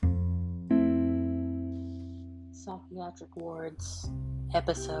psychiatric wards,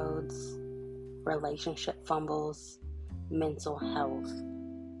 episodes, relationship fumbles, mental health.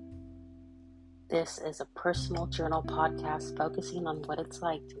 This is a personal journal podcast focusing on what it's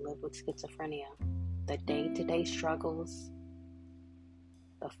like to live with schizophrenia, the day-to-day struggles,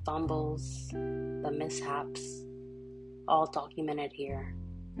 the fumbles, the mishaps, all documented here.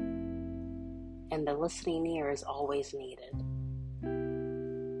 And the listening ear is always needed.